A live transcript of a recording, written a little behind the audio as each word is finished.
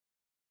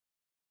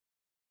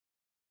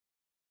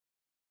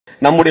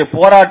நம்முடைய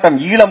போராட்டம்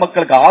ஈழ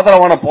மக்களுக்கு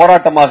ஆதரவான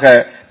போராட்டமாக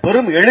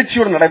பெரும்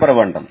எழுச்சியுடன் நடைபெற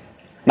வேண்டும்.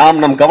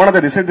 நாம் நம் கவனத்தை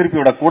திசை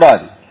திருப்பிவிடக்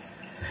கூடாது.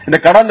 இந்த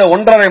கடந்த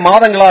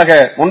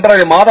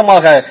 1.5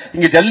 மாதமாக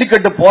இங்கு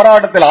ஜல்லிக்கட்டு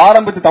போராட்டத்தில்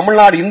ஆரம்பித்து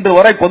தமிழ்நாடு இன்று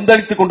வரை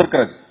கொந்தளித்துக்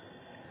கொண்டிருக்கிறது.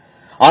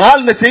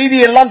 ஆனால் இந்த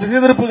செய்தியை எல்லாம் திசை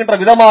திருப்புகின்ற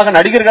விதமாக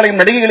நடிகர்களையும்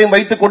நடிகைகளையும்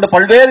வைத்துக் கொண்டு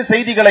பல்வேறு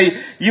செய்திகளை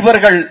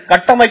இவர்கள்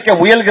கட்டமைக்க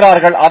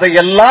முயல்கிறார்கள்.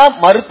 அதையெல்லாம்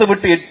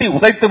மறுத்துவிட்டு எட்டி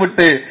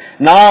உதைத்துவிட்டு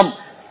நாம்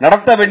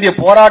நடத்த வேண்டிய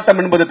போராட்டம்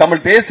என்பது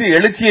தமிழ் தேசிய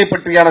எழுச்சியை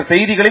பற்றியான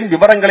செய்திகளையும்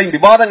விவரங்களையும்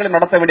விவாதங்களையும்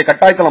நடத்த வேண்டிய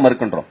கட்டாயத்தில் நாம்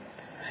இருக்கின்றோம்.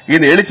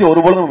 இந்த எழுச்சி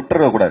ஒருபொழுதும்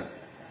விட்டுறக் கூடாது.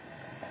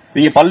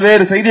 நீங்க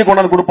பல்வேறு செய்தியை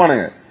கொண்டாந்து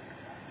கொடுப்பானுங்க.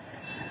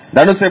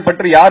 தனுஷை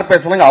பற்றி யார்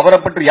பேசுறாங்க, அவரை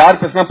பற்றி யார்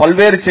பேசினா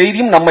பல்வேறு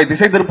செய்தியும் நம்மை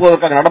திசை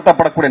திருப்புவதற்காக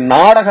நடத்தப்படக்கூடிய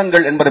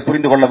நாடகங்கள் என்பதை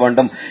புரிந்து கொள்ள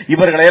வேண்டும்.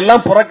 இவர்களை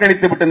எல்லாம்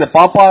புறக்கணித்து விட்டு இந்த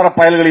பாப்பார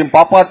பயல்களையும்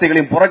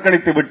பாப்பாத்திகளையும்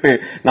புறக்கணித்து விட்டு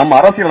நம்ம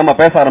அரசியல் நம்ம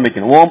பேச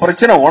ஆரம்பிக்கணும். உன்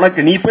பிரச்சனை உனக்கு,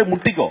 நீ போய்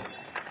முட்டிக்கோ.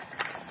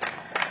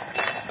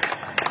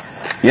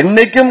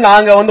 என்னைக்கும்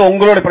நாங்க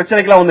உங்களுடைய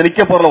பிரச்சனைக்கெல்லாம்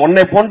நிக்க போறோம்.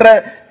 உன்னை போன்ற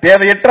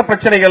தேவையற்ற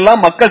பிரச்சனைகள்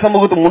எல்லாம் மக்கள்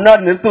சமூகத்துக்கு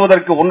முன்னாடி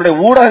நிறுத்துவதற்கு உன்னுடைய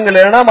ஊடகங்கள்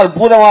எல்லாம் அது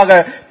பூதமாக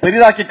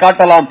பெரிதாக்கி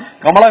காட்டலாம்.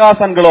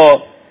 கமலஹாசன்களோ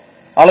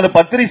அல்லது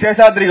பத்ரி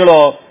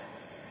சேஷாத்ரிகளோ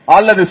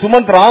அல்லது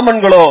சுமந்த்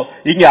ராமன்களோ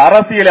இங்கே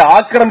அரசியலை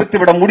ஆக்கிரமித்து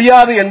விட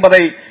முடியாது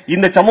என்பதை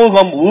இந்த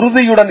சமூகம்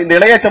உறுதியுடன், இந்த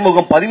இளைய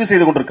சமூகம் பதிவு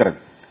செய்து கொண்டிருக்கிறது.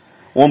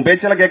 உன்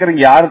பேச்செல்லாம்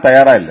கேட்கறீங்க யாரும்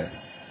தயாரா இல்லை.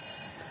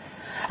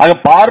 ஆக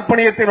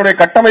பார்ப்பனியத்தினுடைய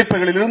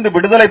கட்டமைப்புகளில் இருந்து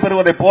விடுதலை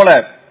பெறுவதை போல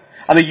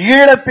அந்த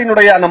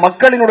ஈழத்தினுடைய அந்த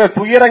மக்களினுடைய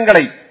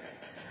துயரங்களை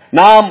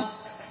நாம்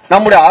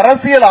நம்முடைய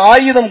அரசியல்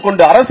ஆயுதம்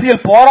கொண்டு,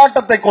 அரசியல்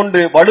போராட்டத்தை கொண்டு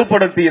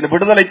வலுப்படுத்தி இந்த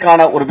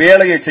விடுதலைக்கான ஒரு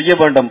வேலையை செய்ய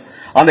வேண்டும்.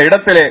 அந்த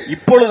இடத்திலே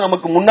இப்பொழுது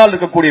நமக்கு முன்னால்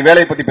இருக்கக்கூடிய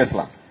வேலையை பற்றி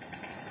பேசலாம்.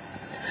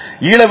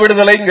 ஈழ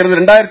விடுதலைங்கிறது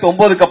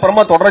 2009க்கு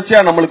அப்புறமா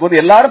தொடர்ச்சியா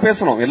நம்மளுக்கு எல்லாரும்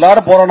பேசணும்,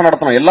 எல்லாரும் போராட்டம்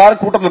நடத்தணும்,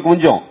 எல்லாரும் கூட்டத்தில்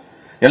குஞ்சோம்,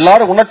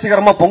 எல்லாரும்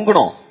உணர்ச்சிகரமா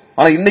பொங்கணும்.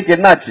 ஆனா இன்னைக்கு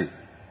என்னாச்சு?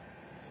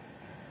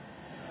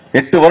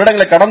 8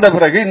 வருடங்களை கடந்த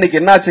பிறகு இன்னைக்கு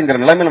என்னாச்சுங்கிற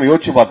நிலைமை நம்ம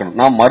யோசிச்சு பார்க்கணும்.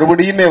 நாம்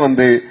மறுபடியுமே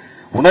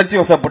உணர்ச்சி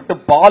வசப்பட்டு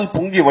பால்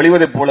பொங்கி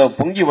வழிவதை போல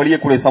பொங்கி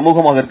வழியக்கூடிய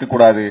சமூகமாக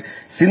இருக்கக்கூடாது.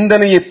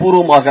 சிந்தனையை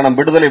பூர்வமாக நாம்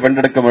விடுதலை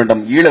வென்றெடுக்க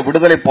வேண்டும். ஈழ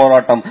விடுதலை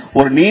போராட்டம்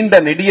ஒரு நீண்ட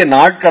நெடிய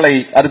நாட்களை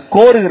அது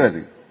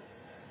கோருகிறது.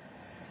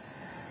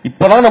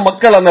 இப்பதான் அந்த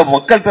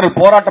மக்கள் திரள்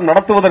போராட்டம்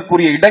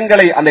நடத்துவதற்குரிய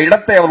இடங்களை, அந்த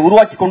இடத்தை அவர்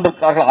உருவாக்கி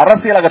கொண்டிருக்கிறார்கள்,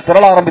 அரசியலாக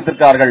திரள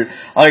ஆரம்பித்திருக்கிறார்கள்.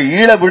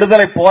 ஈழ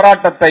விடுதலை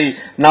போராட்டத்தை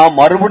நாம்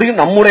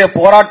மறுபடியும் நம்முடைய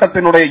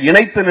போராட்டத்தினுடைய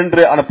இணைத்து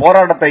நின்று அந்த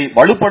போராட்டத்தை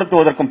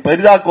வலுப்படுத்துவதற்கும்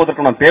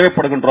பெரிதாக்குவதற்கும் நாம்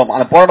தேவைப்படுகின்றோம்.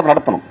 அந்த போராட்டம்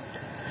நடத்தணும்.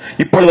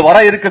 இப்பொழுது வர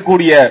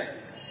இருக்கக்கூடிய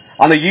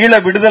அந்த ஈழ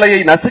விடுதலையை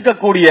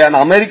நசுக்கக்கூடிய அந்த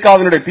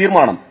அமெரிக்காவினுடைய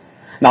தீர்மானம்,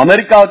 இந்த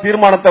அமெரிக்கா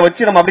தீர்மானத்தை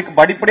வச்சு நம்ம அப்படி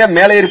படிப்படியா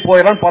மேலே ஏறி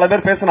போயிடலாம் பல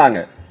பேர் பேசினாங்க.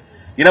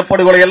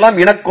 இனப்படுகொலை எல்லாம்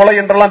இனக்கொலை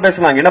என்றெல்லாம்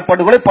பேசினாங்க.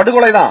 இனப்படுகொலை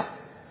படுகொலை தான்.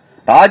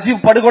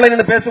 ராஜீவ் படுகொலை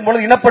என்று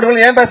பேசும்போது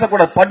இனப்படுகொலை ஏன்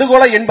பேசக்கூடாது?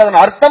 படுகொலை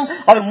என்பதன் அர்த்தம்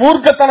அதன்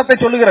மூர்க்கத்தனத்தை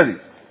சொல்லுகிறது.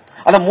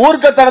 அந்த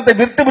மூர்க்கத்தனத்தை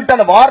விட்டுவிட்டு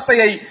அந்த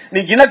வார்த்தையை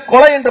நீ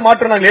இனக்கொலை என்று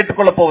மாற்ற நாங்கள்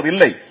ஏற்றுக்கொள்ளப்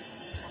போவதில்லை.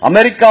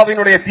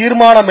 அமெரிக்காவினுடைய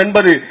தீர்மானம்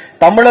என்பது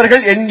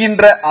தமிழர்கள்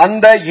என்கின்ற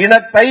அந்த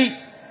இனத்தை,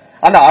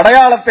 அந்த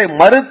அடையாளத்தை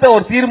மறுத்த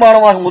ஒரு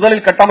தீர்மானமாக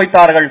முதலில்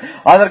கட்டமைத்தார்கள்.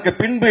 அதற்கு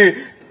பின்பு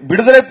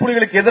விடுதலை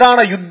புலிகளுக்கு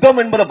எதிரான யுத்தம்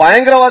என்பது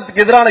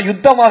பயங்கரவாதத்துக்கு எதிரான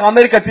யுத்தமாக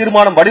அமெரிக்க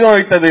தீர்மானம்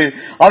வடிவமைத்தது.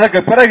 அதற்கு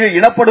பிறகு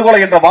இனப்படுகொலை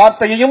என்ற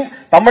வார்த்தையையும்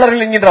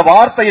தமிழர்கள் என்கின்ற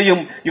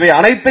வார்த்தையையும் இவை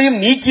அனைத்தையும்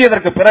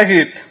நீக்கியதற்கு பிறகு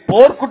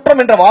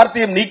போர்க்குற்றம் என்ற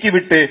வார்த்தையும்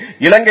நீக்கிவிட்டு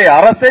இலங்கை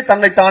அரசே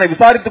தன்னைத்தானே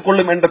விசாரித்துக்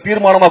கொள்ளும் என்ற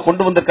தீர்மானமாக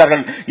கொண்டு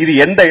வந்திருக்கார்கள். இது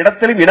எந்த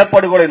இடத்திலும்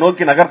இனப்படுகொலை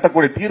நோக்கி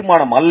நகர்த்தக்கூடிய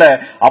தீர்மானம் அல்ல.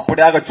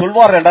 அப்படியாக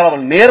சொல்வார்கள் என்றால்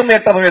அவர்கள்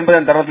நேர்மையற்றவர்கள்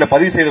என்பதை இந்த தருணத்தில்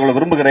பதிவு செய்து கொள்ள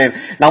விரும்புகிறேன்.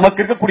 நமக்கு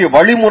இருக்கக்கூடிய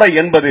வழிமுறை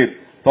என்பது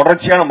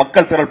தொடர்ச்சியான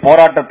மக்கள் திரள்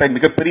போராட்டத்தை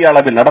மிகப்பெரிய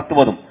அளவில்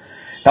நடத்துவதும்,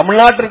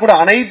 தமிழ்நாட்டில் கூட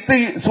அனைத்து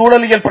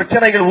சூழலியல்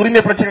பிரச்சனைகள்,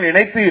 உரிமை பிரச்சனைகள்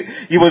இணைத்து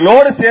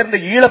இவர்களோடு சேர்ந்த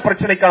ஈழ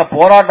பிரச்சனைக்கான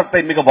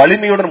போராட்டத்தை மிக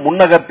வலிமையுடன்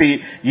முன்னகர்த்தி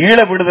ஈழ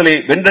விடுதலை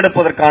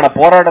வென்றெடுப்பதற்கான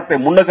போராட்டத்தை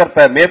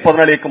முன்னகர்த்த மே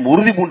 17 இயக்கம்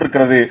உறுதி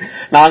பூண்டிருக்கிறது.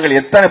 நாங்கள்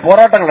எத்தனை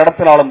போராட்டங்கள்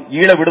நடத்தினாலும்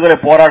ஈழ விடுதலை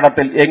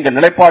போராட்டத்தில் எங்கள்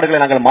நிலைப்பாடுகளை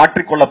நாங்கள்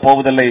மாற்றிக்கொள்ளப்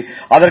போவதில்லை.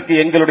 அதற்கு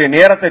எங்களுடைய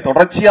நேரத்தை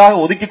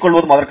தொடர்ச்சியாக ஒதுக்கிக்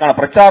கொள்வதும் அதற்கான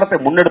பிரச்சாரத்தை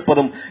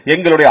முன்னெடுப்பதும்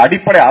எங்களுடைய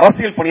அடிப்படை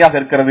அரசியல் பணியாக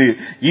இருக்கிறது.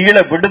 ஈழ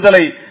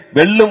விடுதலை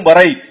வெல்லும்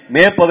வரை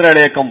மே 17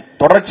 இயக்கம்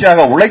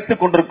தொடர்ச்சியாக உழைத்துக்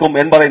கொண்டிருக்கும்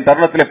என்பதை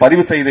தருணத்திலே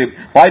பதிவு செய்து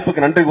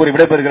வாய்ப்புக்கு நன்றி கூறி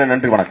விடைபெறுகிறேன்.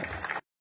 நன்றி, வணக்கம்.